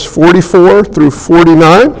44 through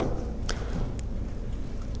 49.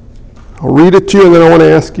 I'll read it to you, and then I want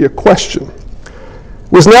to ask you a question.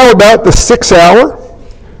 It was now about the 6th hour.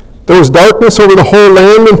 There was darkness over the whole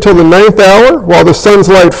land until the 9th hour, while the sun's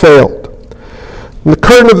light failed. And the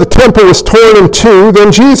curtain of the temple was torn in two.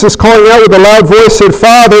 Then Jesus, calling out with a loud voice, said,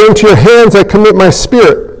 Father, into your hands I commit my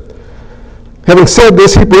spirit. Having said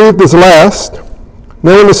this, he breathed his last.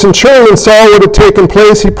 Now when the centurion saw what had taken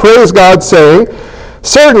place, he praised God, saying,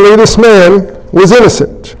 Certainly this man was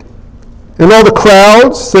innocent. And all the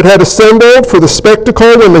crowds that had assembled for the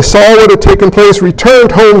spectacle, when they saw what had taken place,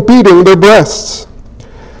 returned home beating their breasts.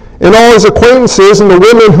 And all his acquaintances and the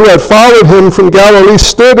women who had followed him from Galilee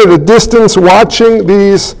stood at a distance watching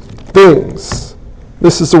these things.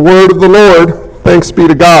 This is the word of the Lord. Thanks be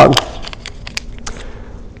to God.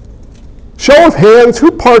 Show of hands, who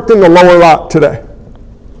parked in the lower lot today?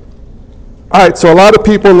 All right, so a lot of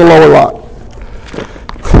people in the lower lot.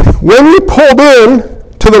 When you pulled in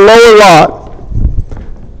to the lower lot,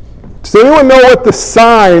 does anyone know what the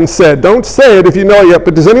sign said? Don't say it if you know it yet,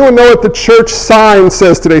 but does anyone know what the church sign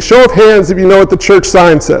says today? Show of hands if you know what the church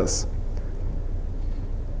sign says.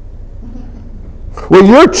 Well,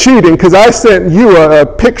 you're cheating because I sent you a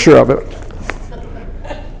picture of it.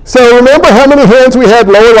 So remember how many hands we had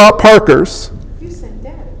lower lot parkers? You sent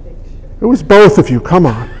Dad a picture. It was both of you, come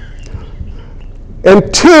on.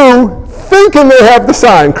 And 2 thinking they have the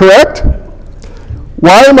sign, correct?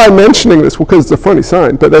 Why am I mentioning this? Well, because it's a funny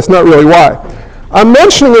sign, but that's not really why. I'm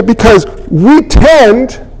mentioning it because we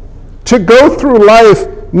tend to go through life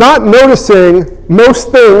not noticing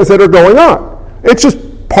most things that are going on. It's just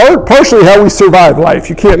partially how we survive life.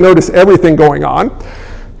 You can't notice everything going on.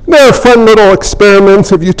 There are fun little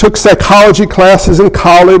experiments. If you took psychology classes in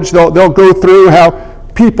college, they'll go through how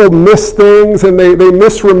people miss things and they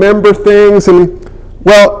misremember things. And,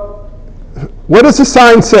 well, what does the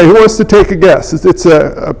sign say? Who wants to take a guess? It's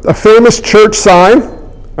a famous church sign.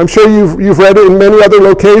 I'm sure you've read it in many other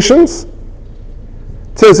locations.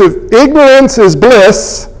 It says, if ignorance is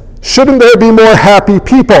bliss, shouldn't there be more happy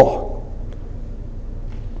people?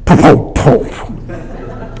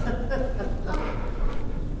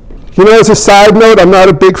 You know, as a side note, I'm not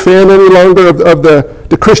a big fan any longer of the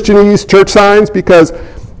Christianese church signs because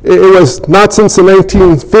it was not since the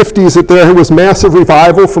 1950s that there was massive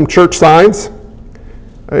revival from church signs.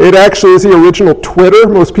 It actually is the original Twitter.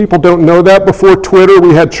 Most people don't know that. Before Twitter,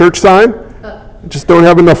 we had church sign. I just don't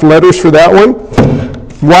have enough letters for that one.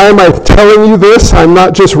 Why am I telling you this? I'm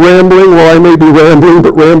not just rambling. Well, I may be rambling,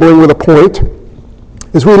 but rambling with a point.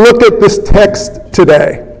 As we look at this text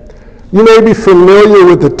today, you may be familiar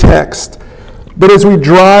with the text, but as we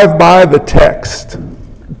drive by the text,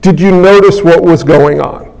 did you notice what was going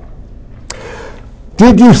on?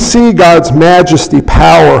 Did you see God's majesty,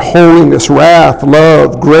 power, holiness, wrath,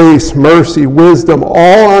 love, grace, mercy, wisdom,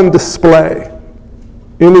 all on display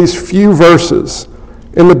in these few verses?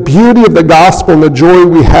 And the beauty of the gospel and the joy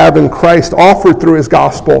we have in Christ offered through his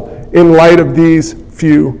gospel in light of these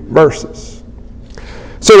few verses.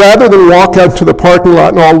 So rather than walk out to the parking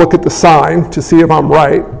lot and all look at the sign to see if I'm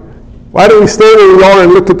right, why don't we stay where we are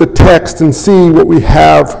and look at the text and see what we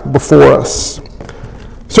have before us?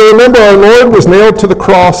 So remember, our Lord was nailed to the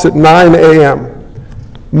cross at 9 a.m.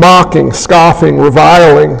 Mocking, scoffing,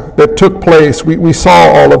 reviling that took place. We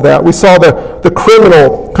saw all of that. We saw the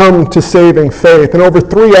criminal come to saving faith. And over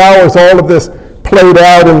 3 hours, all of this played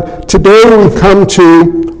out. And today we come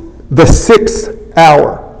to the 6th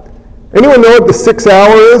hour. Anyone know what the 6th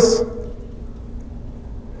hour is?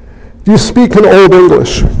 You speak in Old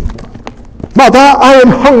English. Mother, I am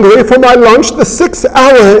hungry for my lunch. The 6th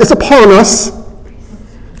hour is upon us.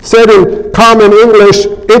 Said in common English,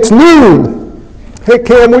 it's noon. Hey,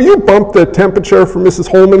 Cam, will you bump the temperature for Mrs.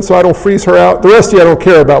 Holman so I don't freeze her out? The rest of you I don't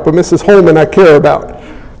care about, but Mrs. Holman I care about.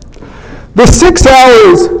 The 6th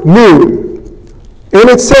hour is noon. And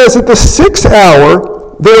it says at the 6th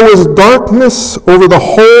hour, there was darkness over the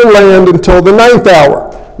whole land until the 9th hour.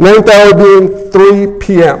 9th hour being 3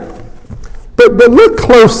 p.m. But look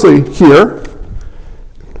closely here.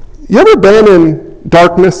 You ever been in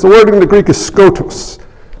darkness? The word in the Greek is skotos.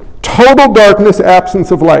 Total darkness,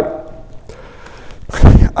 absence of light.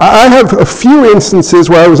 I have a few instances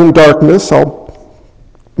where I was in darkness. I'll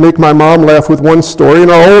make my mom laugh with one story.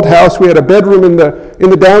 In our old house, we had a bedroom in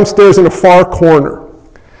the downstairs in a far corner.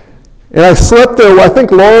 And I slept there. I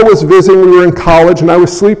think Laura was visiting. We were in college, and I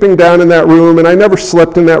was sleeping down in that room, and I never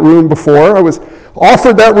slept in that room before. I was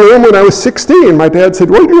offered that room when I was 16. My dad said,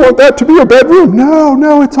 well, do you want that to be your bedroom?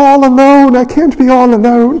 No, it's all alone. I can't be all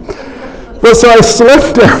alone. Well, so I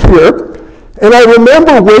slept down here, And I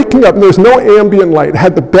remember waking up, and there's no ambient light. It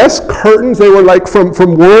had the best curtains. They were like from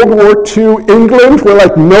World War II England, where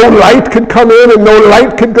like no light could come in and no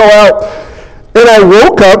light could go out. And I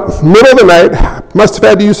woke up, middle of the night, must have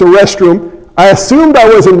had to use the restroom. I assumed I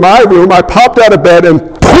was in my room. I popped out of bed, and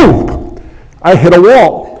boom, I hit a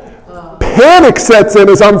wall. Panic sets in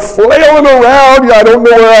as I'm flailing around. I don't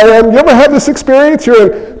know where I am. You ever had this experience?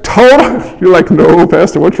 You're like, no,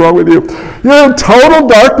 Pastor, what's wrong with you? You're in total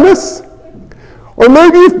darkness. Or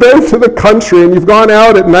maybe you've been to the country and you've gone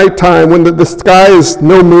out at nighttime when the sky is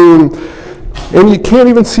no moon and you can't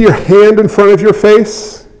even see your hand in front of your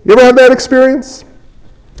face. You ever had that experience?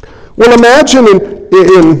 Well, imagine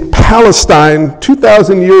in Palestine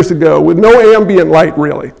 2,000 years ago with no ambient light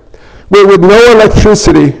really, with no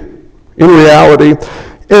electricity in reality,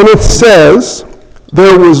 and it says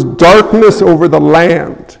there was darkness over the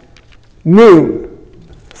land, noon,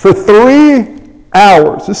 for 3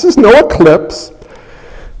 hours. This is no eclipse.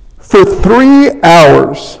 For 3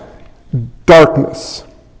 hours, darkness.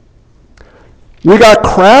 We got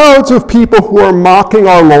crowds of people who are mocking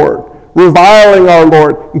our Lord, reviling our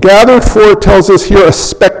Lord, gathered for, it tells us here, a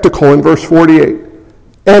spectacle in verse 48.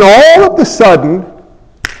 And all of a sudden,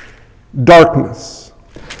 darkness.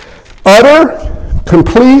 Utter,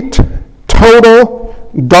 complete, total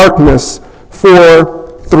darkness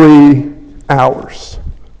for 3 hours.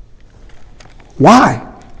 Why?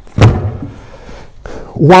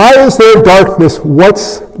 Why is there darkness?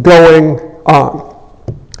 What's going on?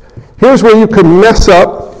 Here's where you could mess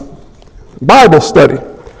up Bible study.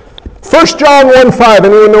 1 John 1:5.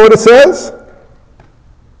 Anyone know what it says?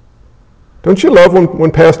 Don't you love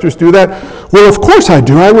when pastors do that? Well, of course I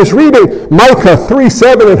do. I was reading Micah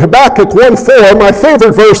 3:7 and Habakkuk 1:4, my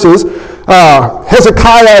favorite verses.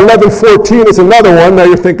 Hezekiah 11:14 is another one. Now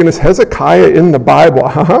you're thinking, is Hezekiah in the Bible?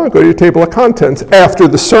 Go to your table of contents after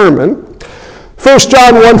the sermon. 1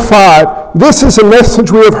 John 1:5, this is a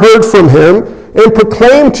message we have heard from him and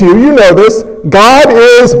proclaimed to you. You know this. God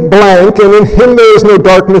is blank, and in him there is no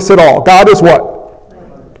darkness at all. God is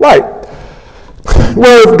what? Light.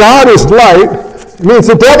 Well, if God is light, it means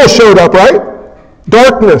the devil showed up, right?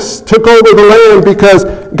 Darkness took over the land because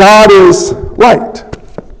God is light.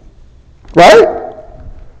 Right?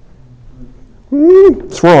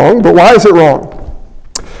 It's wrong, but why is it wrong?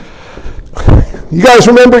 You guys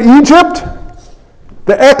remember Egypt?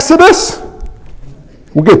 The Exodus?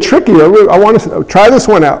 We'll get trickier. I want to try this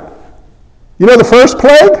one out. You know the first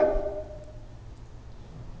plague?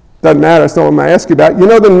 Doesn't matter. That's not what I'm going to ask you about. You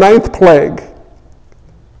know the 9th plague?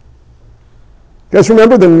 You guys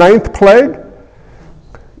remember the 9th plague?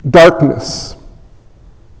 Darkness.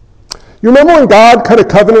 You remember when God cut a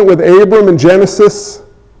covenant with Abram in Genesis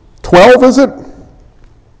 12, is it?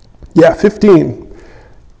 Yeah, 15.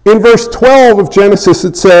 In verse 12 of Genesis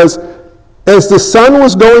it says, as the sun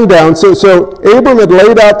was going down, so Abram had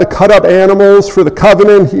laid out the cut up animals for the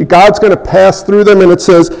covenant. God's going to pass through them, and it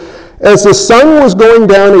says, as the sun was going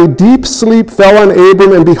down, a deep sleep fell on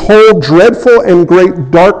Abram, and behold, dreadful and great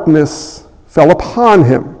darkness fell upon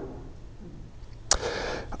him.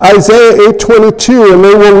 Isaiah 8:22, and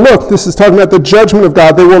they will look, this is talking about the judgment of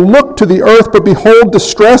God, they will look to the earth, but behold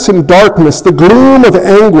distress and darkness, the gloom of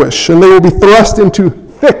anguish, and they will be thrust into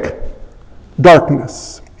thick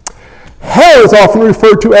darkness. Hell is often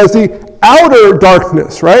referred to as the outer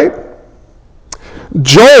darkness, right?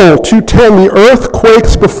 Joel 2:10, the earth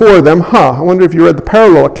quakes before them. I wonder if you read the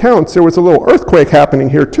parallel accounts. There was a little earthquake happening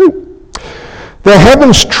here too. The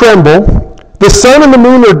heavens tremble, the sun and the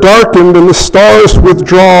moon are darkened, and the stars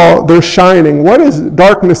withdraw their shining. What is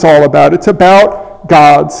darkness all about? It's about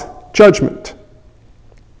God's judgment.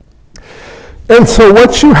 And so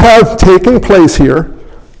what you have taking place here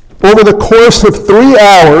over the course of 3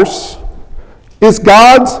 hours is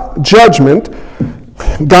God's judgment,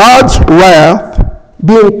 God's wrath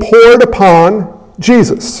being poured upon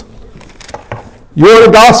Jesus. You want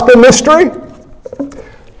a gospel mystery?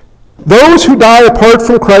 Those who die apart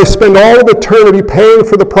from Christ spend all of eternity paying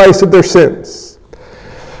for the price of their sins.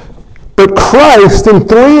 But Christ, in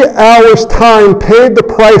 3 hours' time, paid the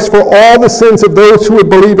price for all the sins of those who would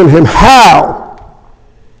believe in him. How?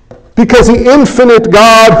 Because the infinite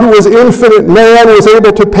God, who was infinite man, was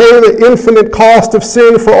able to pay the infinite cost of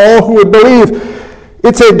sin for all who would believe.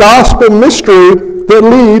 It's a gospel mystery that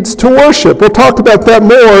leads to worship. We'll talk about that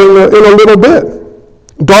more in a little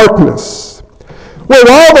bit. Darkness. Well,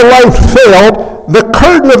 while the light failed, the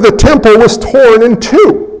curtain of the temple was torn in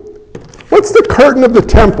two. What's the curtain of the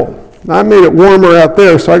temple? Now, I made it warmer out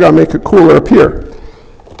there, so I got to make it cooler up here.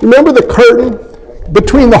 Remember the curtain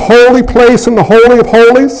between the holy place and the Holy of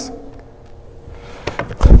Holies?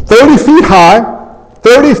 30 feet high,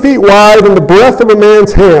 30 feet wide and the breadth of a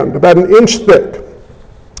man's hand, about an inch thick.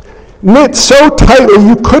 Knit so tightly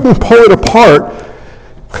you couldn't pull it apart.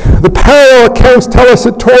 The parallel accounts tell us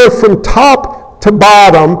it tore from top to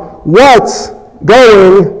bottom. What's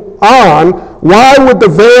going on? Why would the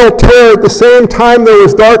veil tear at the same time there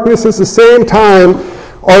was darkness, at the same time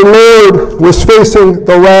our Lord was facing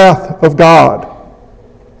the wrath of God?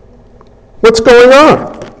 What's going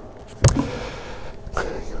on?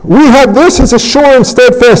 We have this as a sure and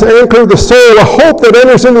steadfast anchor of the soul, a hope that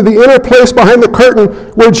enters into the inner place behind the curtain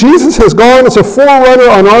where Jesus has gone as a forerunner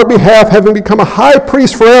on our behalf, having become a high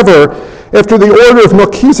priest forever after the order of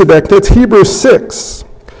Melchizedek. That's Hebrews 6.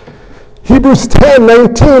 Hebrews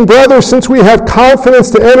 10:19, brothers, since we have confidence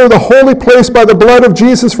to enter the holy place by the blood of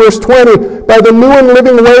Jesus, verse 20, by the new and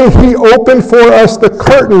living way he opened for us the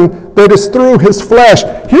curtain that is through his flesh.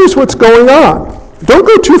 Here's what's going on. Don't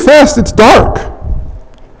go too fast, it's dark.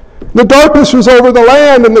 The darkness was over the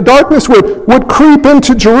land, and the darkness would creep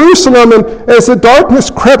into Jerusalem. And as the darkness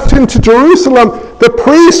crept into Jerusalem, the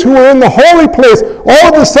priests who were in the holy place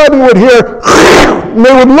all of a sudden would hear, and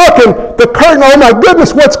they would look, and the curtain, oh my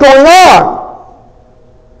goodness, what's going on?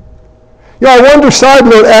 You know, I wonder, side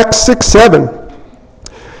note, Acts 6:7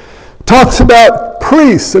 talks about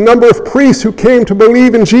priests, a number of priests who came to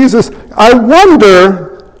believe in Jesus. I wonder,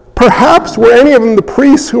 perhaps were any of them the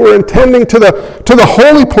priests who were intending to the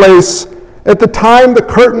holy place at the time the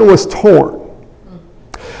curtain was torn.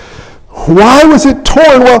 Why was it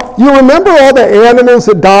torn? Well, you remember all the animals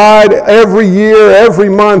that died every year, every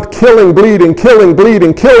month, killing, bleeding, killing,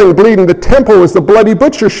 bleeding, killing, bleeding. The temple was the bloody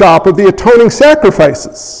butcher shop of the atoning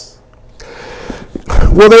sacrifices.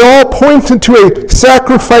 Well, they all pointed to a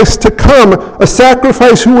sacrifice to come, a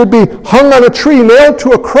sacrifice who would be hung on a tree, nailed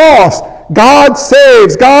to a cross. God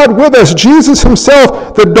saves, God with us. Jesus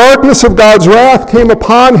himself, the darkness of God's wrath came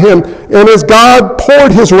upon him, and as God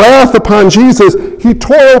poured his wrath upon Jesus, he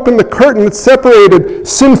tore open the curtain that separated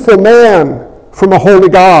sinful man from a holy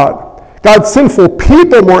God. God's sinful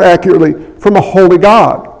people, more accurately, from a holy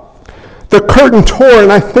God. The curtain tore,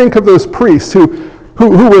 and I think of those priests who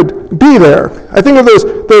would be there. I think of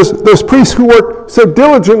those priests who worked so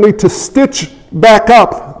diligently to stitch back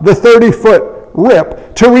up the 30-foot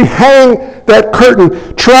rip, to rehang that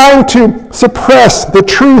curtain, trying to suppress the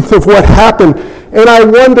truth of what happened. And I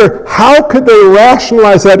wonder, how could they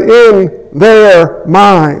rationalize that in their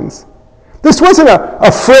minds? This wasn't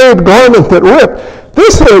a frayed garment that ripped.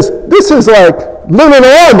 This is like linen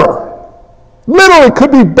armor. Literally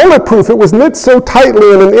could be bulletproof. It was knit so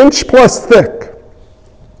tightly and an inch plus thick.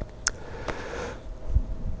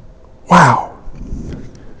 Wow.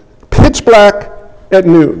 Pitch black at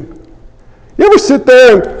noon. You ever sit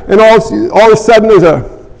there and all of a sudden there's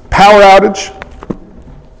a power outage?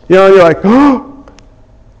 You know, and you're like, oh,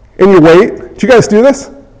 and you wait. Do you guys do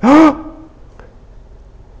this? Oh.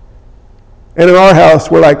 And in our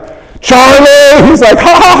house, we're like, Charlie! He's like,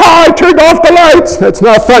 ha ha ha, I turned off the lights. That's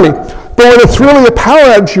not funny. But when it's really a power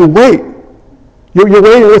outage, you wait. You're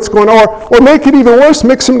waiting what's going on. Or make it even worse,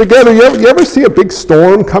 mix them together. You ever see a big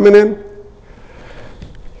storm coming in?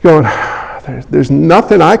 You're going, there's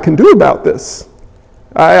nothing I can do about this.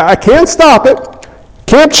 I can't stop it,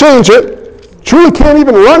 can't change it, truly can't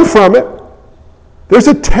even run from it. There's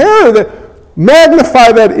a terror that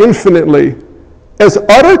magnifies that infinitely as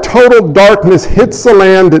utter total darkness hits the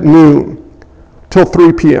land at noon till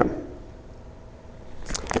 3 p.m.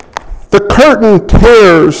 The curtain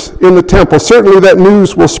tears in the temple. Certainly that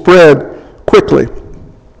news will spread quickly.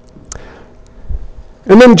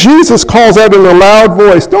 And then Jesus calls out in a loud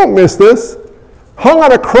voice, don't miss this, hung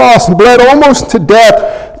on a cross, bled almost to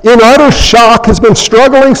death, in utter shock, has been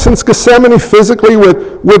struggling since Gethsemane physically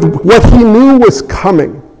with what he knew was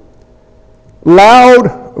coming.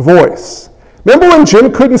 Loud voice. Remember when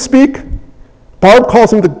Jim couldn't speak? Barb calls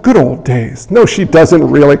them the good old days. No, she doesn't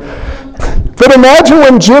really. But imagine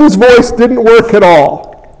when Jim's voice didn't work at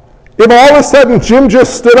all. If all of a sudden Jim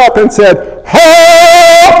just stood up and said,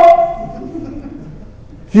 help!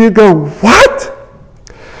 You go, what?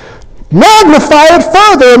 Magnify it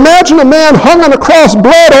further. Imagine a man hung on a cross,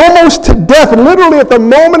 bled almost to death, literally at the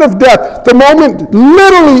moment of death, the moment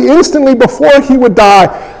literally instantly before he would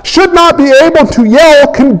die, should not be able to yell,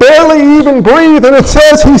 can barely even breathe, and it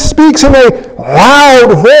says he speaks in a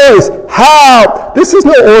loud voice. How? This is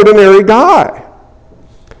no ordinary guy.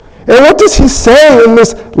 And what does he say in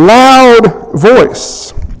this loud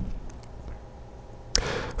voice?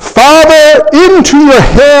 Father, into your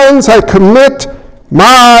hands I commit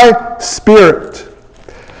my spirit.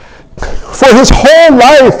 For his whole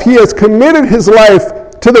life, he has committed his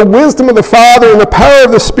life to the wisdom of the Father and the power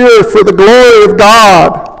of the Spirit for the glory of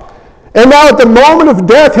God. And now at the moment of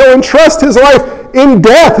death, he'll entrust his life in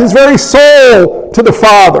death, his very soul, to the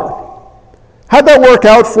Father. How'd that work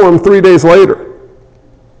out for him 3 days later?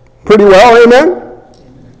 Pretty well, amen?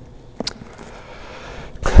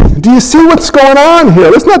 Do you see what's going on here?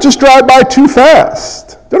 Let's not just drive by too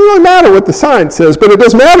fast. It doesn't really matter what the sign says, but it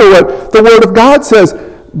does matter what the Word of God says.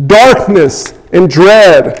 Darkness and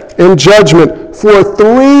dread and judgment for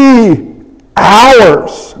 3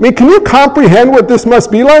 hours. I mean, can you comprehend what this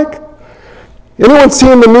must be like? Anyone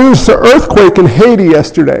seen the news, the earthquake in Haiti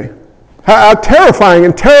yesterday? How terrifying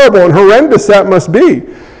and terrible and horrendous that must be.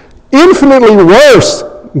 Infinitely worse,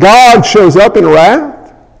 God shows up in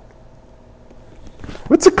wrath.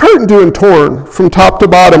 What's the curtain doing torn from top to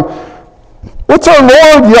bottom? What's our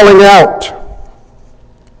Lord yelling out?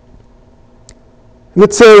 And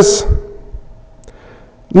it says,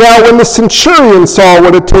 now when the centurion saw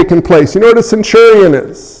what had taken place, you know what a centurion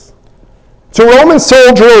is? It's a Roman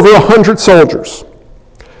soldier over 100 soldiers.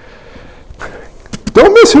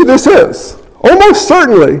 Don't miss who this is. Almost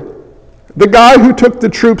certainly the guy who took the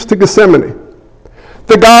troops to Gethsemane.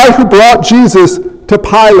 The guy who brought Jesus to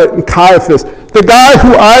Pilate and Caiaphas. The guy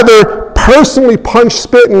who either personally punched,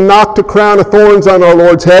 spit, and knocked a crown of thorns on our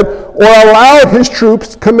Lord's head, or allowed his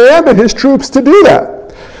troops, commanded his troops to do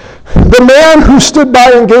that. The man who stood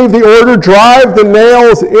by and gave the order, drive the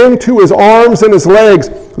nails into his arms and his legs.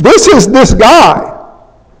 This is this guy.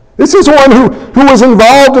 This is one who was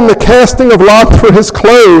involved in the casting of lots for his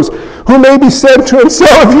clothes, who maybe said to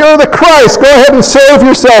himself, if you're the Christ, go ahead and save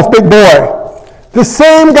yourself, big boy. The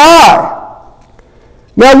same guy.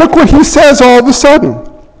 Now look what he says all of a sudden.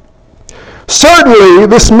 Certainly,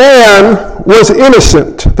 this man was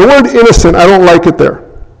innocent. The word innocent, I don't like it there.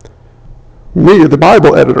 Me, the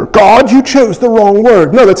Bible editor. God, you chose the wrong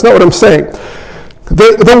word. No, that's not what I'm saying.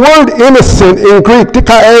 The word innocent in Greek,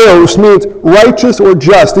 dikaios, means righteous or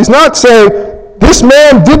just. He's not saying this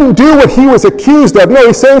man didn't do what he was accused of. No,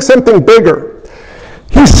 he's saying something bigger.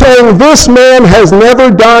 He's saying this man has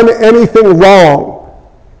never done anything wrong.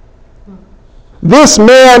 This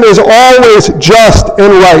man is always just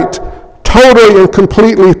and right, totally and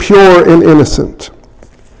completely pure and innocent.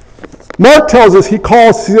 Mark tells us, he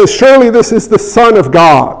says, surely this is the Son of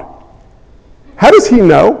God. How does he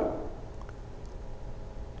know?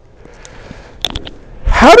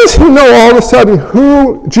 How does he know all of a sudden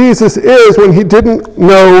who Jesus is when he didn't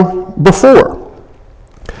know before?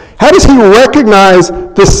 How does he recognize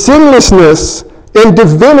the sinlessness and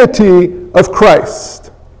divinity of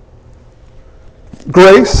Christ?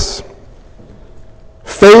 Grace,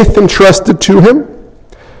 faith entrusted to him.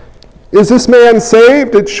 Is this man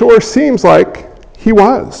saved? It sure seems like he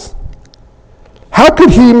was. How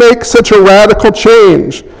could he make such a radical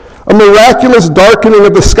change? A miraculous darkening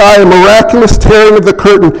of the sky, a miraculous tearing of the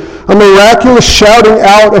curtain, a miraculous shouting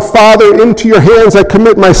out of, Father, into your hands I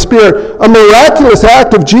commit my spirit, a miraculous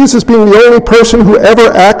act of Jesus being the only person who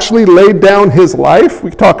ever actually laid down his life.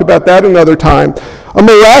 We can talk about that another time. A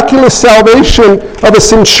miraculous salvation of a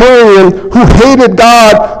centurion who hated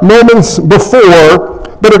God moments before,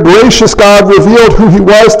 but a gracious God revealed who he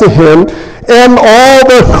was to him, and all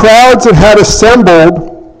the crowds that had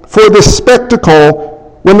assembled for this spectacle,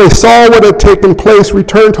 when they saw what had taken place,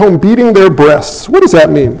 returned home beating their breasts. What does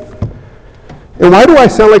that mean? And why do I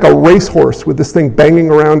sound like a racehorse with this thing banging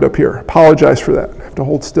around up here? Apologize for that. I have to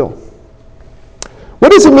hold still.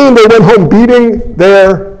 What does it mean they went home beating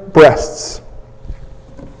their breasts?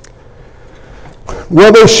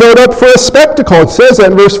 Well, they showed up for a spectacle. It says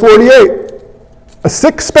that in verse 48. A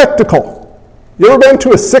sick spectacle. You ever been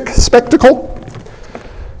to a sick spectacle?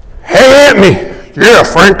 Hey, Anthony. Yeah,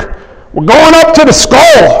 Frank. We're going up to the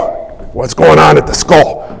skull. What's going on at the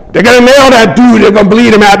skull? They're going to nail that dude. They're going to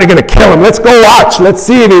bleed him out. They're going to kill him. Let's go watch. Let's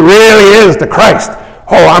see if he really is the Christ.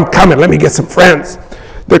 Oh, I'm coming. Let me get some friends.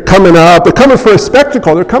 They're coming up. They're coming for a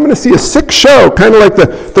spectacle. They're coming to see a sick show, kind of like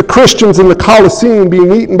the Christians in the Colosseum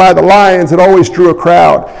being eaten by the lions that always drew a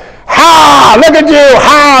crowd. Ha! Look at you!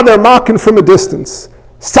 Ha! They're mocking from a distance.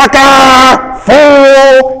 Sucker!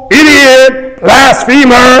 Fool! Idiot!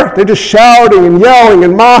 Blasphemer! They're just shouting and yelling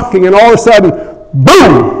and mocking, and all of a sudden,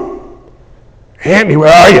 boom! Anthony,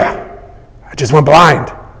 where are you? I just went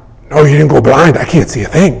blind. No, you didn't go blind. I can't see a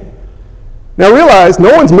thing. Now realize,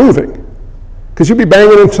 no one's moving, because you'd be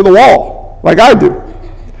banging into the wall, like I do.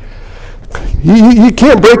 You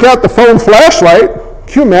can't break out the phone flashlight.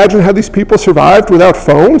 Can you imagine how these people survived without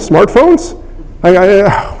phones, smartphones?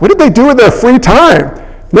 What did they do with their free time?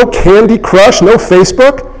 No Candy Crush, no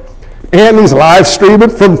Facebook. Anthony's live streaming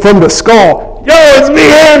from the skull. Yo, it's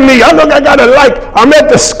me, Anthony. I'm at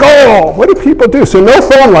the skull. What do people do? So no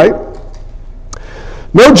phone light,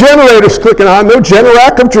 No generators clicking on, no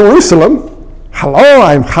Generac of Jerusalem. Hello,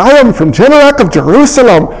 I'm Chaim from Generac of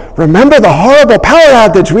Jerusalem. Remember the horrible power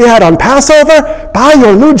outage we had on Passover? Buy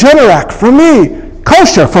your new Generac from me.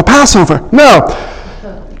 Kosher for Passover. No.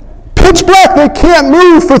 Pitch black, they can't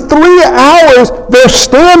move for 3 hours. They're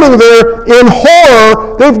standing there in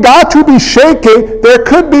horror. They've got to be shaking. There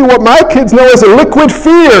could be what my kids know as a liquid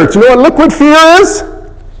fear. Do you know what liquid fear is?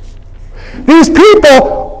 These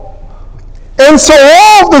people, and so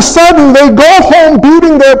all of a sudden they go home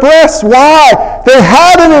beating their breasts. Why? They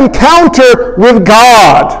had an encounter with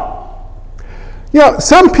God. You know,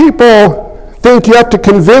 some people think you have to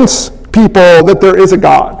convince people that there is a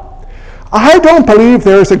God. I don't believe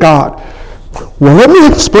there is a God. Well, let me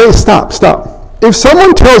explain. Stop. If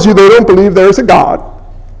someone tells you they don't believe there is a God,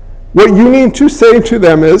 what you need to say to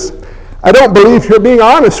them is, I don't believe you're being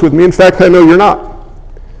honest with me. In fact, I know you're not.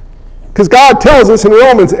 Because God tells us in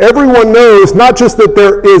Romans, everyone knows not just that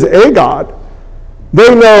there is a God,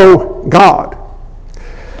 they know God.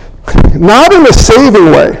 Not in a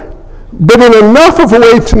saving way, but in enough of a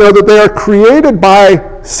way to know that they are created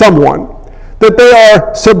by someone, that they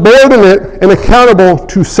are subordinate and accountable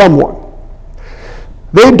to someone.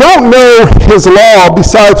 They don't know his law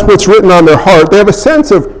besides what's written on their heart. They have a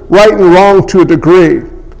sense of right and wrong to a degree.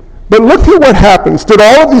 But look at what happens. Did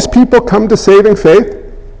all of these people come to saving faith?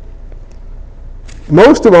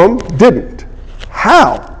 Most of them didn't.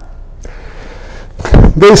 How?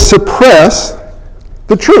 They suppress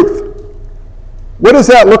the truth. What does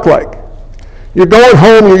that look like? You're going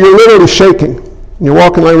home, you're literally shaking. You're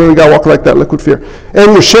walking like, you got to walk like that, liquid fear.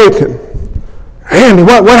 And you're shaking. Andy,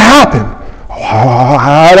 what happened? Oh,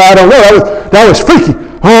 I don't know. That was freaky.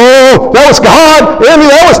 Oh, that was God. Andy,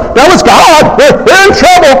 that was God. We're in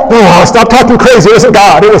trouble. Oh, stop talking crazy. It wasn't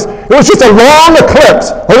God. It was just a long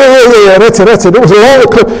eclipse. Oh, yeah, that's it. It was a long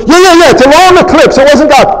eclipse. Yeah, it's a long eclipse. It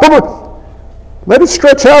wasn't God. But let it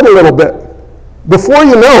stretch out a little bit. Before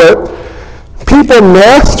you know it, people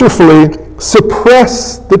masterfully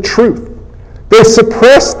suppress the truth. They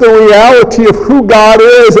suppress the reality of who God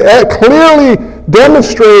is, clearly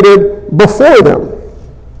demonstrated before them.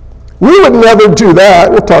 We would never do that.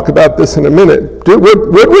 We'll talk about this in a minute.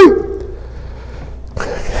 Would we?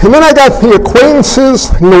 And then I got the acquaintances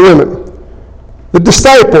and the women. The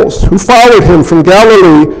disciples who followed him from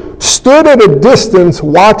Galilee stood at a distance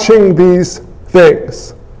watching these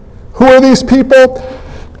things. Who are these people?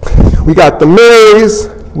 We got the Marys.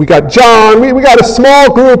 We got John. We got a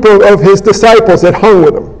small group of his disciples that hung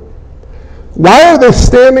with him. Why are they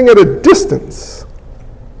standing at a distance?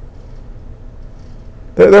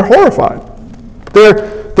 They're horrified.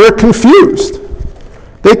 They're confused.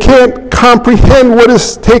 They can't comprehend what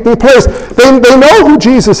is taking place. They know who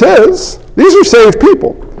Jesus is. These are saved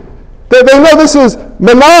people. They know this is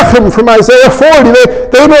Menachem from Isaiah 40.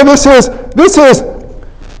 They know this is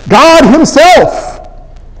God himself.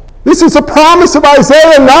 This is a promise of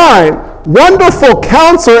Isaiah 9. Wonderful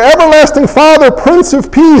Counselor, Everlasting Father, Prince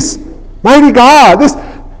of Peace, Mighty God.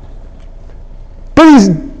 But he's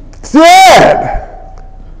dead.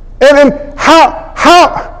 And how?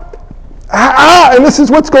 And this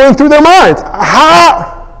is what's going through their minds.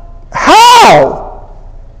 How?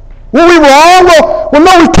 Were we wrong? Well,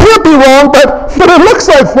 no, we can't be wrong, but it looks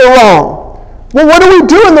like we're wrong. Well, what are we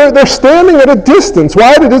doing? They're standing at a distance.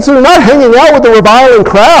 Why? They're not hanging out with the reviling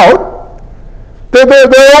crowd. They're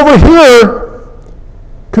over here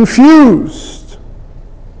confused,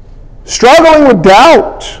 struggling with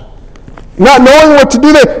doubt, not knowing what to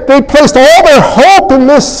do. They placed all their hope in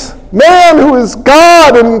this man who is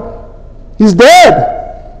God, and he's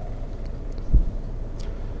dead.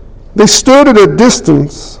 They stood at a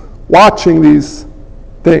distance watching these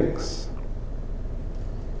things.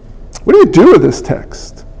 What do you do with this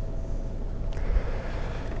text?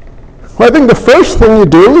 Well, I think the first thing you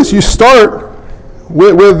do is you start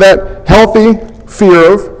with that healthy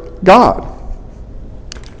fear of God.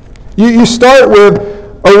 You start with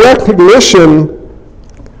a recognition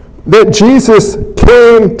that Jesus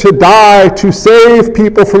came to die to save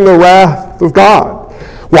people from the wrath of God.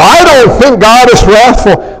 Well, I don't think God is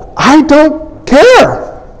wrathful. I don't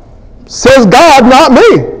care. Says God, not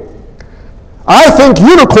me. I think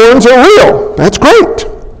unicorns are real. That's great.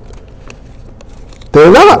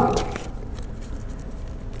 They're not.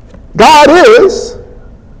 God is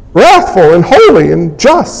wrathful and holy and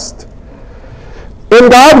just. And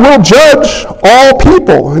God will judge all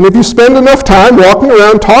people. And if you spend enough time walking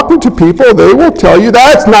around talking to people, they will tell you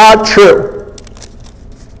that's not true.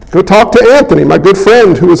 Go talk to Anthony, my good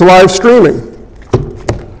friend who was live streaming.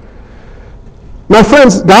 My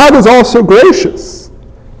friends, God is also gracious.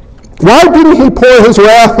 Why didn't he pour his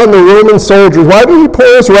wrath on the Roman soldiers? Why didn't he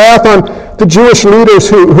pour his wrath on the Jewish leaders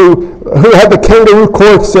who had the kangaroo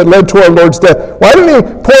courts that led to our Lord's death? Why didn't he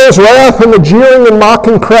pour his wrath on the jeering and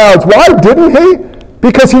mocking crowds? Why didn't he?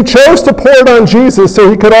 Because he chose to pour it on Jesus so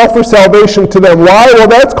he could offer salvation to them. Why? Well,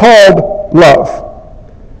 that's called love.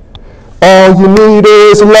 All you need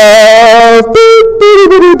is love.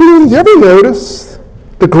 You ever notice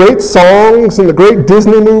the great songs and the great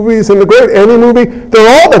Disney movies and the great any movie?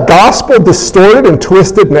 They're all the gospel distorted and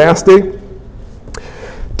twisted nasty.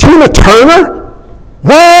 Tina Turner,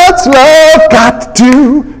 what's love got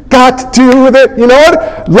to do with it? You know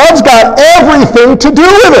what? Love's got everything to do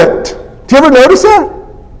with it. Do you ever notice that?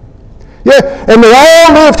 Yeah, and they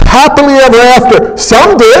all lived happily ever after.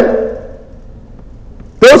 Some did.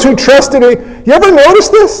 Those who trusted me. You ever notice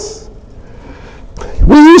this?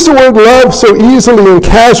 We use the word love so easily and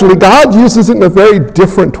casually. God uses it in a very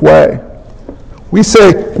different way. We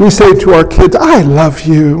say to our kids, I love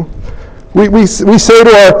you. We say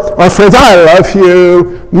to our friends, I love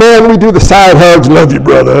you. Men, we do the side hugs, love you,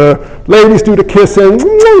 brother. Ladies do the kissing,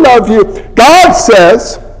 love you. God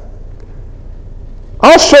says,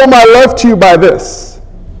 I'll show my love to you by this.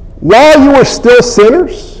 While you were still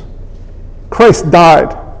sinners, Christ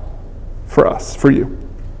died for us, for you.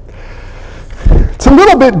 It's a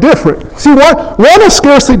little bit different. See, one will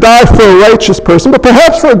scarcely die for a righteous person, but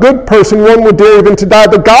perhaps for a good person, one would dare even to die.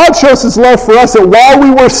 But God shows his love for us that while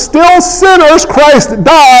we were still sinners, Christ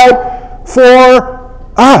died for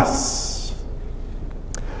us.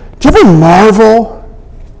 Do you ever marvel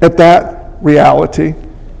at that reality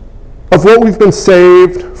of what we've been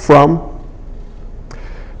saved from?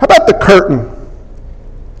 How about the curtain?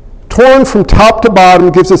 Torn from top to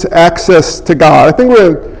bottom gives us access to God. I think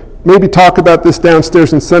we're going to maybe talk about this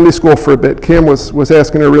downstairs in Sunday school for a bit. Cam was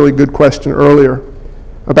asking a really good question earlier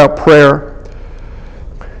about prayer.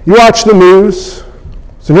 You watch the news.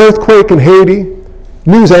 There's an earthquake in Haiti.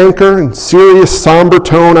 News anchor in serious, somber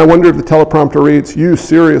tone. I wonder if the teleprompter reads, you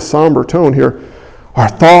serious, somber tone here. Our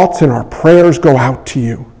thoughts and our prayers go out to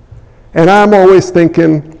you. And I'm always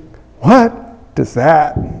thinking, what does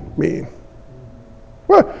that mean?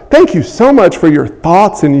 Well, thank you so much for your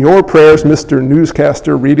thoughts and your prayers, Mr.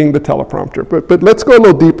 Newscaster reading the teleprompter. But let's go a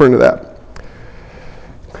little deeper into that.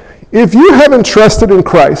 If you haven't trusted in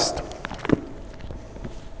Christ,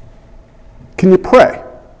 can you pray?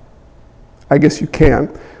 I guess you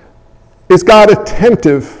can. Is God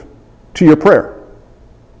attentive to your prayer?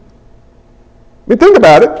 I mean, think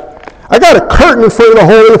about it. I got a curtain in front of the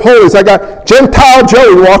Holy of Holies. I got Gentile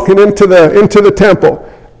Joey walking into the temple.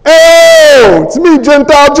 Oh, it's me,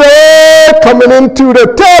 Gentile Joey, coming into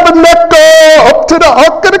the tabernacle, up to the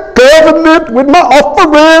Ark of the Covenant with my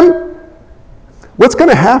offering. What's going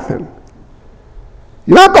to happen?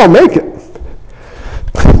 You're not going to make it.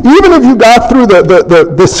 Even if you got through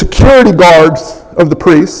the security guards of the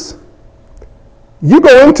priests, you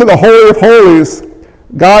go into the Holy of Holies,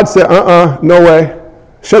 God said, no way.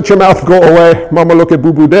 Shut your mouth, go away. Mama look at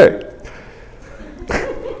boo-boo day.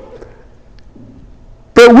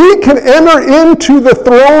 But we can enter into the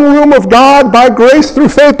throne room of God by grace through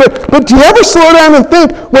faith. But do you ever slow down and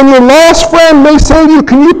think, when your lost friend may say to you,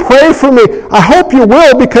 can you pray for me? I hope you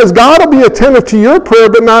will, because God will be attentive to your prayer,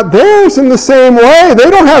 but not theirs in the same way.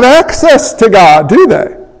 They don't have access to God, do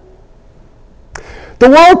they? The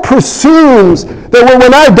world presumes that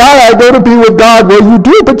when I die, I go to be with God. Well, you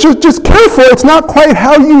do, but just careful. It's not quite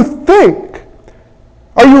how you think.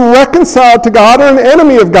 Are you reconciled to God or an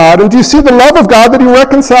enemy of God? And do you see the love of God that he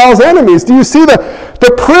reconciles enemies? Do you see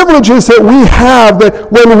the privileges that we have,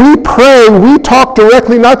 that when we pray, we talk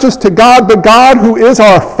directly not just to God, but God who is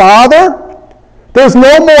our Father? There's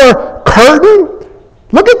no more curtain.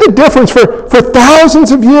 Look at the difference. For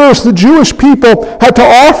thousands of years, the Jewish people had to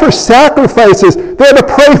offer sacrifices. They had to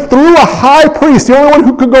pray through a high priest, the only one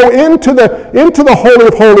who could go into the Holy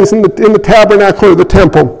of Holies in the tabernacle or the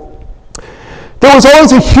temple. There was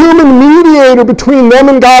always a human mediator between them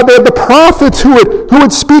and God. They had the prophets who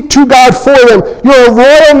would speak to God for them. You're a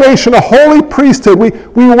royal nation, a holy priesthood. We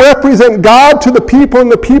represent God to the people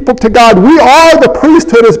and the people to God. We are the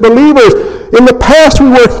priesthood as believers. In the past, we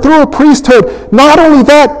worked through a priesthood. Not only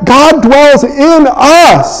that, God dwells in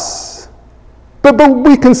us. But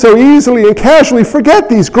we can so easily and casually forget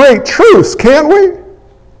these great truths, can't we?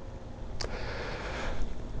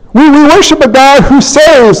 We worship a God who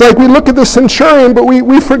saves, like we look at the centurion, but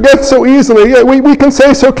we forget so easily. Yeah, we can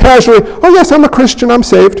say so casually, oh yes, I'm a Christian, I'm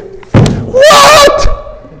saved. What?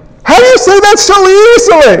 How do you say that so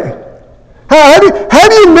easily? How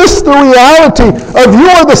do you miss the reality of you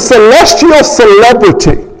are the celestial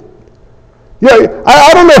celebrity? Yeah,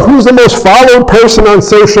 I don't know who's the most followed person on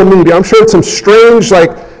social media. I'm sure it's some strange,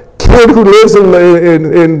 kid who lives in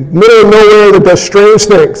middle of nowhere that does strange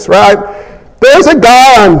things, right? There's a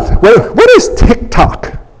guy on, what is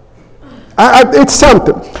TikTok? It's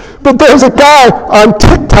something. But there's a guy on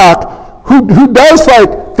TikTok who does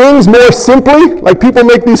things more simply, people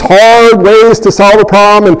make these hard ways to solve a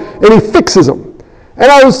problem, and he fixes them.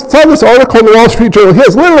 And I saw this article in the Wall Street Journal. He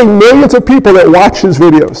has literally millions of people that watch his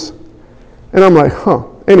videos. And I'm like,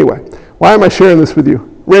 anyway, why am I sharing this with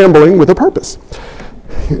you? Rambling with a purpose.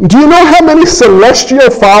 Do you know how many celestial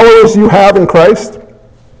followers you have in Christ?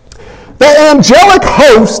 The angelic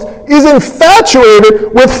host is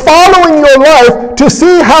infatuated with following your life to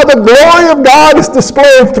see how the glory of God is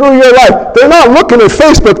displayed through your life. They're not looking at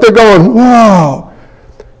Facebook, they're going, whoa,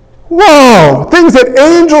 things that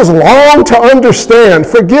angels long to understand,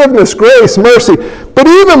 forgiveness, grace, mercy. But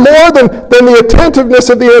even more than the attentiveness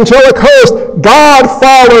of the angelic host, God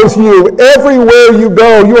follows you everywhere you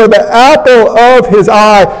go. You are the apple of his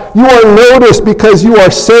eye. You are noticed because you are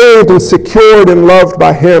saved and secured and loved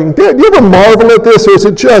by him. Do you ever marvel at this, or has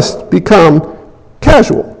it just become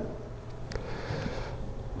casual?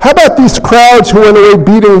 How about these crowds who went away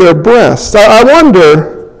beating their breasts? I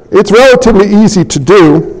wonder, it's relatively easy to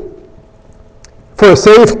do, for a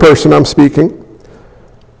saved person I'm speaking.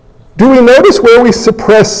 Do we notice where we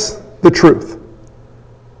suppress the truth?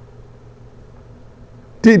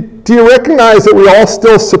 Do you recognize that we all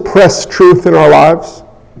still suppress truth in our lives?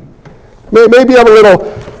 Maybe you have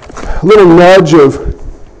a little nudge of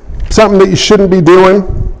something that you shouldn't be doing,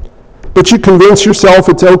 but you convince yourself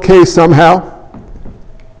it's okay somehow.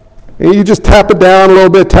 And you just tap it down a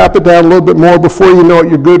little bit more. Before you know it,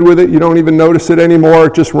 you're good with it. You don't even notice it anymore.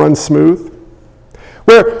 It just runs smooth.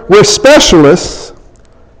 We're specialists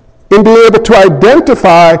in being able to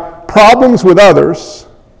identify problems with others,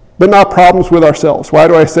 but not problems with ourselves. Why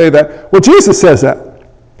do I say that? Well, Jesus says that.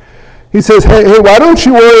 He says, hey, why don't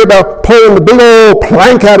you worry about pulling the big old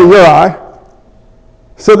plank out of your eye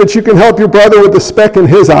so that you can help your brother with the speck in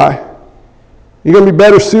his eye? You're going to be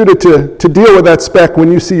better suited to deal with that speck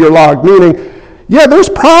when you see your log. Meaning, yeah, there's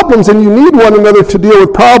problems and you need one another to deal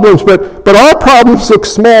with problems, but our problems look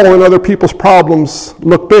small and other people's problems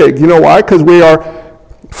look big. You know why? Because we are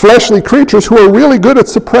fleshly creatures who are really good at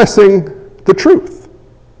suppressing the truth.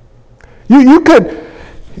 You could,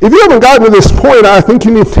 if you haven't gotten to this point, I think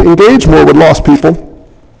you need to engage more with lost people.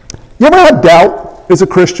 You ever had doubt as a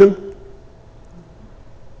Christian?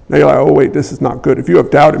 Now you're like, oh wait, this is not good. If you have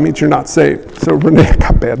doubt, it means you're not saved. So Renee, I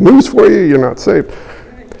got bad news for you, you're not saved.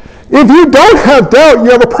 If you don't have doubt,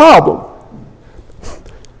 you have a problem.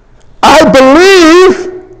 I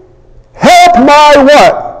believe, help my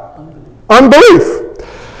what? Unbelief.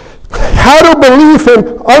 How do belief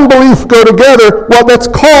and unbelief go together? Well, that's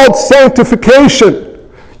called sanctification.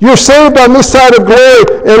 You're saved on this side of glory,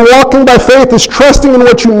 and walking by faith is trusting in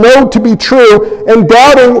what you know to be true and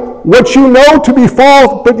doubting what you know to be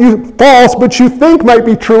false, but you think might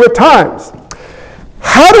be true at times.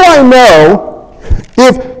 How do I know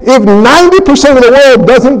if 90% of the world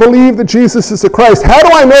doesn't believe that Jesus is the Christ? How do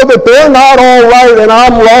I know that they're not all right and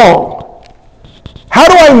I'm wrong? How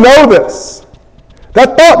do I know this?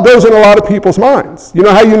 That thought goes in a lot of people's minds. You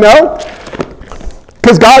know how you know?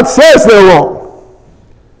 Because God says they're wrong.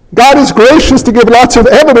 God is gracious to give lots of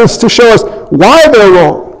evidence to show us why they're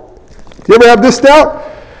wrong. You ever have this doubt?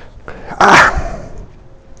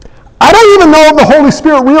 I don't even know if the Holy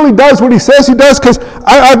Spirit really does what he says he does, because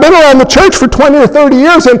I've been around the church for 20 or 30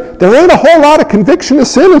 years, and there ain't a whole lot of conviction of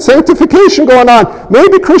sin and sanctification going on.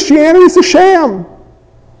 Maybe Christianity is a sham.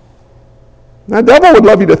 The devil would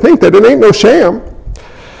love you to think that it ain't no sham.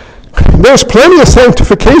 There's plenty of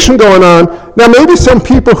sanctification going on. Now, maybe some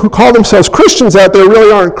people who call themselves Christians out there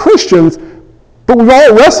really aren't Christians, but we've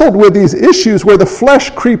all wrestled with these issues where the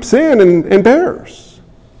flesh creeps in and bears.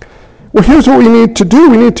 Well, here's what we need to do.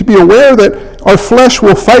 We need to be aware that our flesh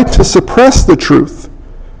will fight to suppress the truth.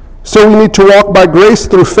 So we need to walk by grace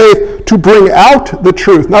through faith to bring out the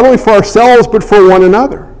truth, not only for ourselves, but for one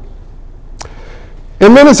another.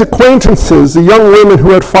 And then his acquaintances, the young women who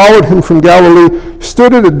had followed him from Galilee,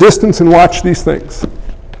 stood at a distance and watched these things.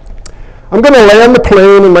 I'm going to land the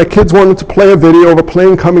plane, and my kids wanted to play a video of a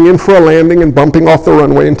plane coming in for a landing and bumping off the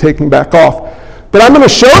runway and taking back off. But I'm going to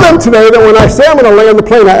show them today that when I say I'm going to land the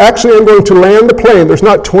plane, I actually am going to land the plane. There's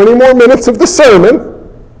not 20 more minutes of the sermon.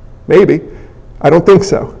 Maybe. I don't think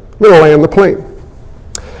so. I'm going to land the plane.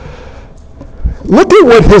 Look at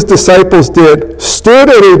what his disciples did. Stood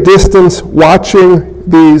at a distance watching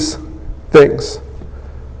these things.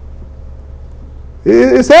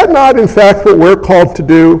 Is that not, in fact, what we're called to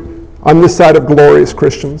do on this side of glory as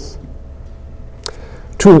Christians?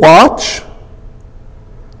 to watch,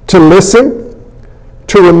 to listen,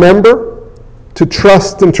 to remember, to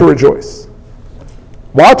trust, and to rejoice.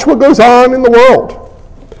 Watch what goes on in the world.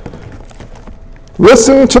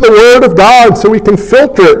 Listen to the Word of God so we can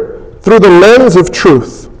filter it through the lens of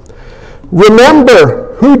truth.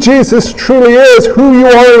 Remember who Jesus truly is, who you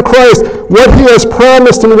are in Christ, what He has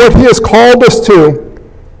promised and what He has called us to.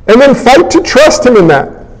 And then fight to trust Him in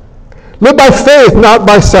that. Live by faith, not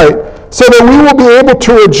by sight, so that we will be able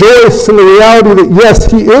to rejoice in the reality that,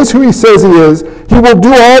 yes, He is who He says He is. He will do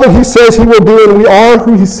all that He says He will do, and we are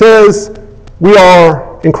who He says we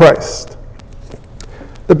are in Christ.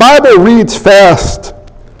 The Bible reads fast,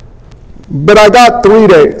 but I got 3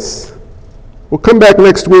 days. We'll come back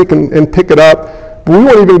next week and pick it up, but we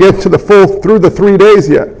won't even get to through the 3 days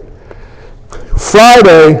yet.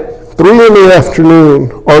 Friday, 3 in the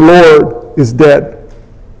afternoon, our Lord is dead.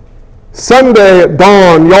 Sunday at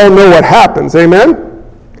dawn, y'all know what happens, amen?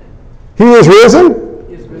 He is risen?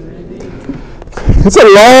 He is risen indeed. It's a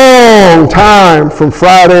long time from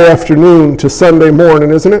Friday afternoon to Sunday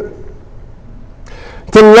morning, isn't it?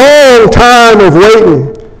 It's a long time of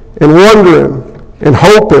waiting and wondering and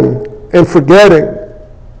hoping and forgetting,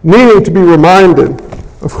 needing to be reminded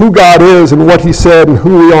of who God is and what He said and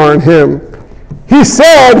who we are in Him. He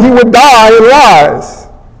said He would die and rise.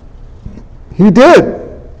 He did.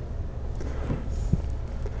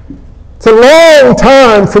 It's a long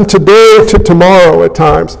time from today to tomorrow at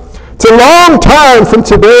times. It's a long time from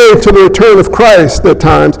today to the return of Christ at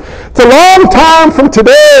times. It's a long time from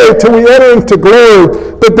today till we enter into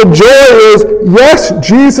glory. But the joy is, yes,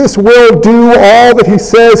 Jesus will do all that He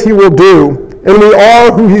says He will do. And we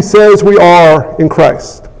are who He says we are in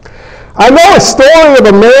Christ. I know a story of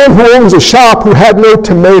a man who owns a shop who had no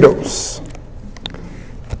tomatoes.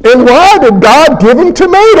 And why did God give him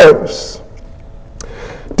tomatoes?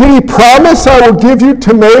 Did He promise, I will give you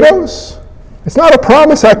tomatoes? It's not a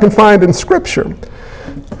promise I can find in Scripture.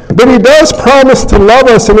 But He does promise to love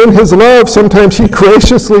us, and in His love, sometimes He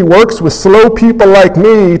graciously works with slow people like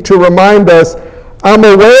me to remind us, I'm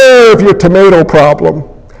aware of your tomato problem.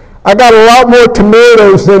 I got a lot more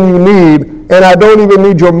tomatoes than you need, and I don't even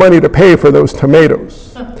need your money to pay for those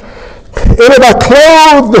tomatoes. And if I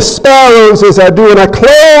clothe the sparrows as I do, and I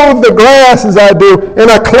clothe the grass as I do,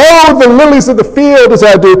 and I clothe the lilies of the field as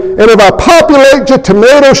I do, and if I populate your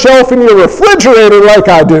tomato shelf in your refrigerator like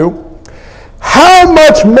I do, how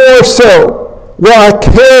much more so will I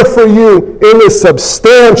care for you in the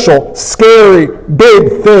substantial, scary,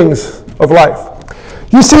 big things of life?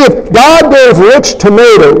 You see, if God gave Rich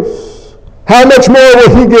tomatoes, how much more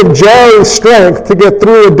will He give Jerry strength to get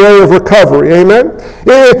through a day of recovery? Amen?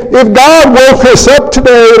 If God woke us up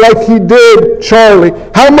today like He did Charlie,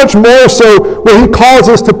 how much more so will He cause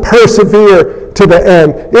us to persevere to the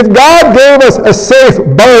end? If God gave us a safe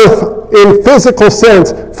birth in physical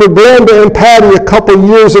sense for Glenda and Patty a couple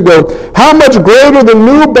years ago, how much greater the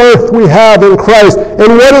new birth we have in Christ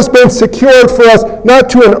and what has been secured for us, not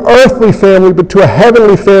to an earthly family, but to a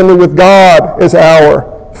heavenly family with God as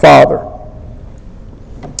our Father.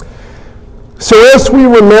 So as we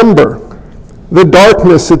remember the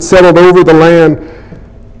darkness that settled over the land,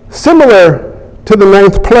 similar to the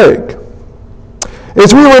 9th plague,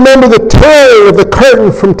 as we remember the tearing of the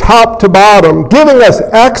curtain from top to bottom, giving us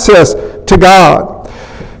access to God,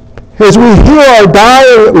 as we hear our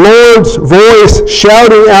dying Lord's voice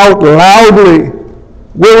shouting out loudly,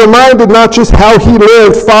 we're reminded not just how He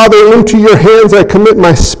lived, Father, into your hands I commit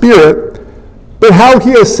my spirit, but how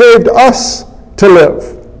He has saved us to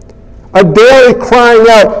live. A daily crying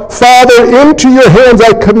out, Father, into your hands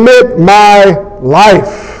I commit my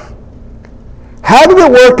life. How did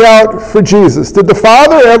it work out for Jesus? Did the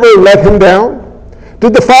Father ever let Him down?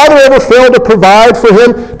 Did the Father ever fail to provide for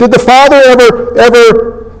Him? Did the Father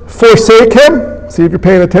ever forsake Him? See if you're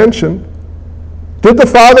paying attention. Did the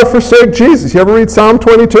Father forsake Jesus? You ever read Psalm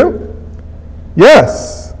 22?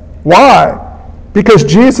 Yes. Why? Because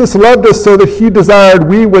Jesus loved us so that He desired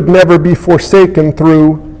we would never be forsaken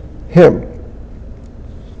through Him.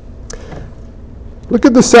 Look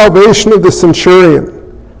at the salvation of the centurion.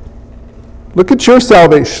 Look at your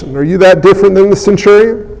salvation. Are you that different than the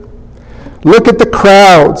centurion? Look at the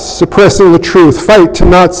crowds suppressing the truth. Fight to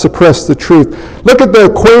not suppress the truth. Look at the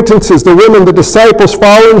acquaintances, the women, the disciples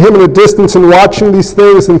following Him in a distance and watching these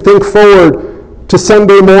things, and think forward to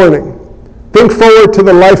Sunday morning. Think forward to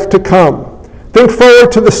the life to come. Think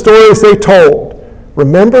forward to the stories they told.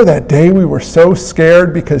 Remember that day we were so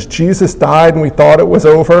scared because Jesus died and we thought it was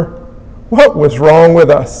over? What was wrong with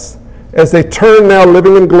us? As they turn now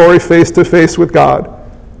living in glory face to face with God.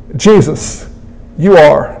 Jesus, you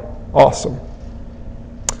are awesome.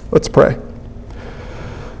 Let's pray.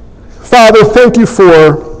 Father, thank you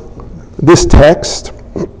for this text.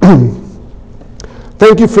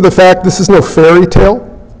 Thank you for the fact this is no fairy tale.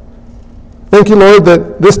 Thank you, Lord,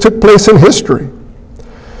 that this took place in history.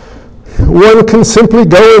 One can simply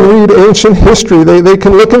go and read ancient history. They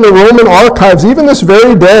can look in the Roman archives, even this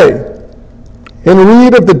very day, and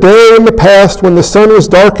read of the day in the past when the sun was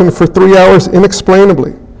darkened for 3 hours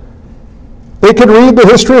inexplainably. They could read the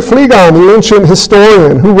history of Phlegon, the ancient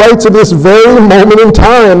historian, who writes of this very moment in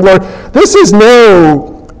time. Lord, this is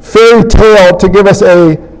no fairy tale to give us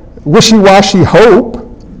a wishy-washy hope.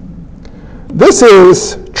 This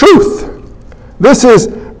is truth. This is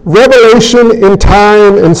revelation in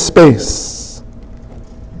time and space.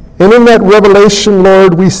 And in that revelation,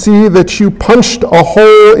 Lord, we see that you punched a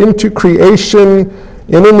hole into creation,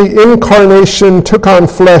 and in the incarnation took on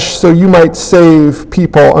flesh so you might save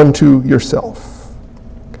people unto yourself.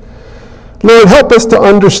 Lord, help us to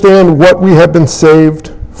understand what we have been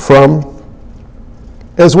saved from,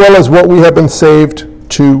 as well as what we have been saved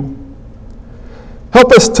to.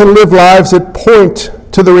 Help us to live lives that point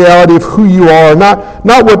to the reality of who you are, not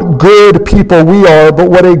what good people we are, but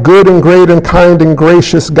what a good and great and kind and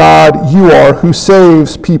gracious God you are, who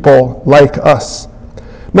saves people like us.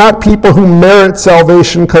 Not people who merit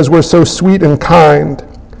salvation because we're so sweet and kind,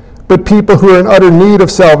 but people who are in utter need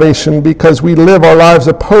of salvation because we live our lives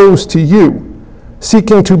opposed to you,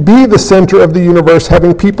 seeking to be the center of the universe,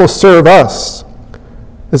 having people serve us,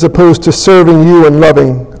 as opposed to serving you and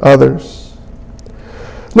loving others.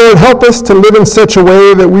 Lord, help us to live in such a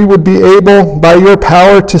way that we would be able, by your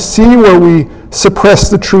power, to see where we suppress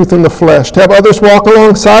the truth in the flesh, to have others walk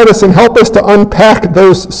alongside us and help us to unpack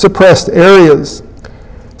those suppressed areas,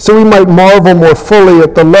 so we might marvel more fully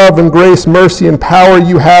at the love and grace, mercy, and power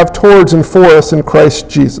you have towards and for us in Christ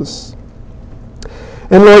Jesus.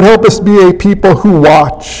 And Lord, help us be a people who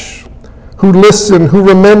watch, who listen, who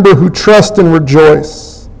remember, who trust and rejoice.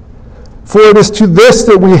 For it is to this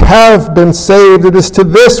that we have been saved. It is to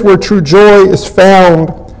this where true joy is found.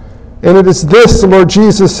 And it is this, Lord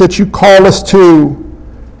Jesus, that you call us to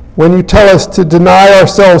when you tell us to deny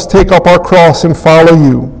ourselves, take up our cross, and follow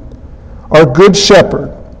you, our good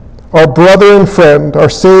shepherd, our brother and friend, our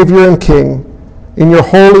Savior and King. In your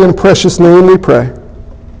holy and precious name we pray.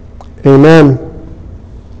 Amen.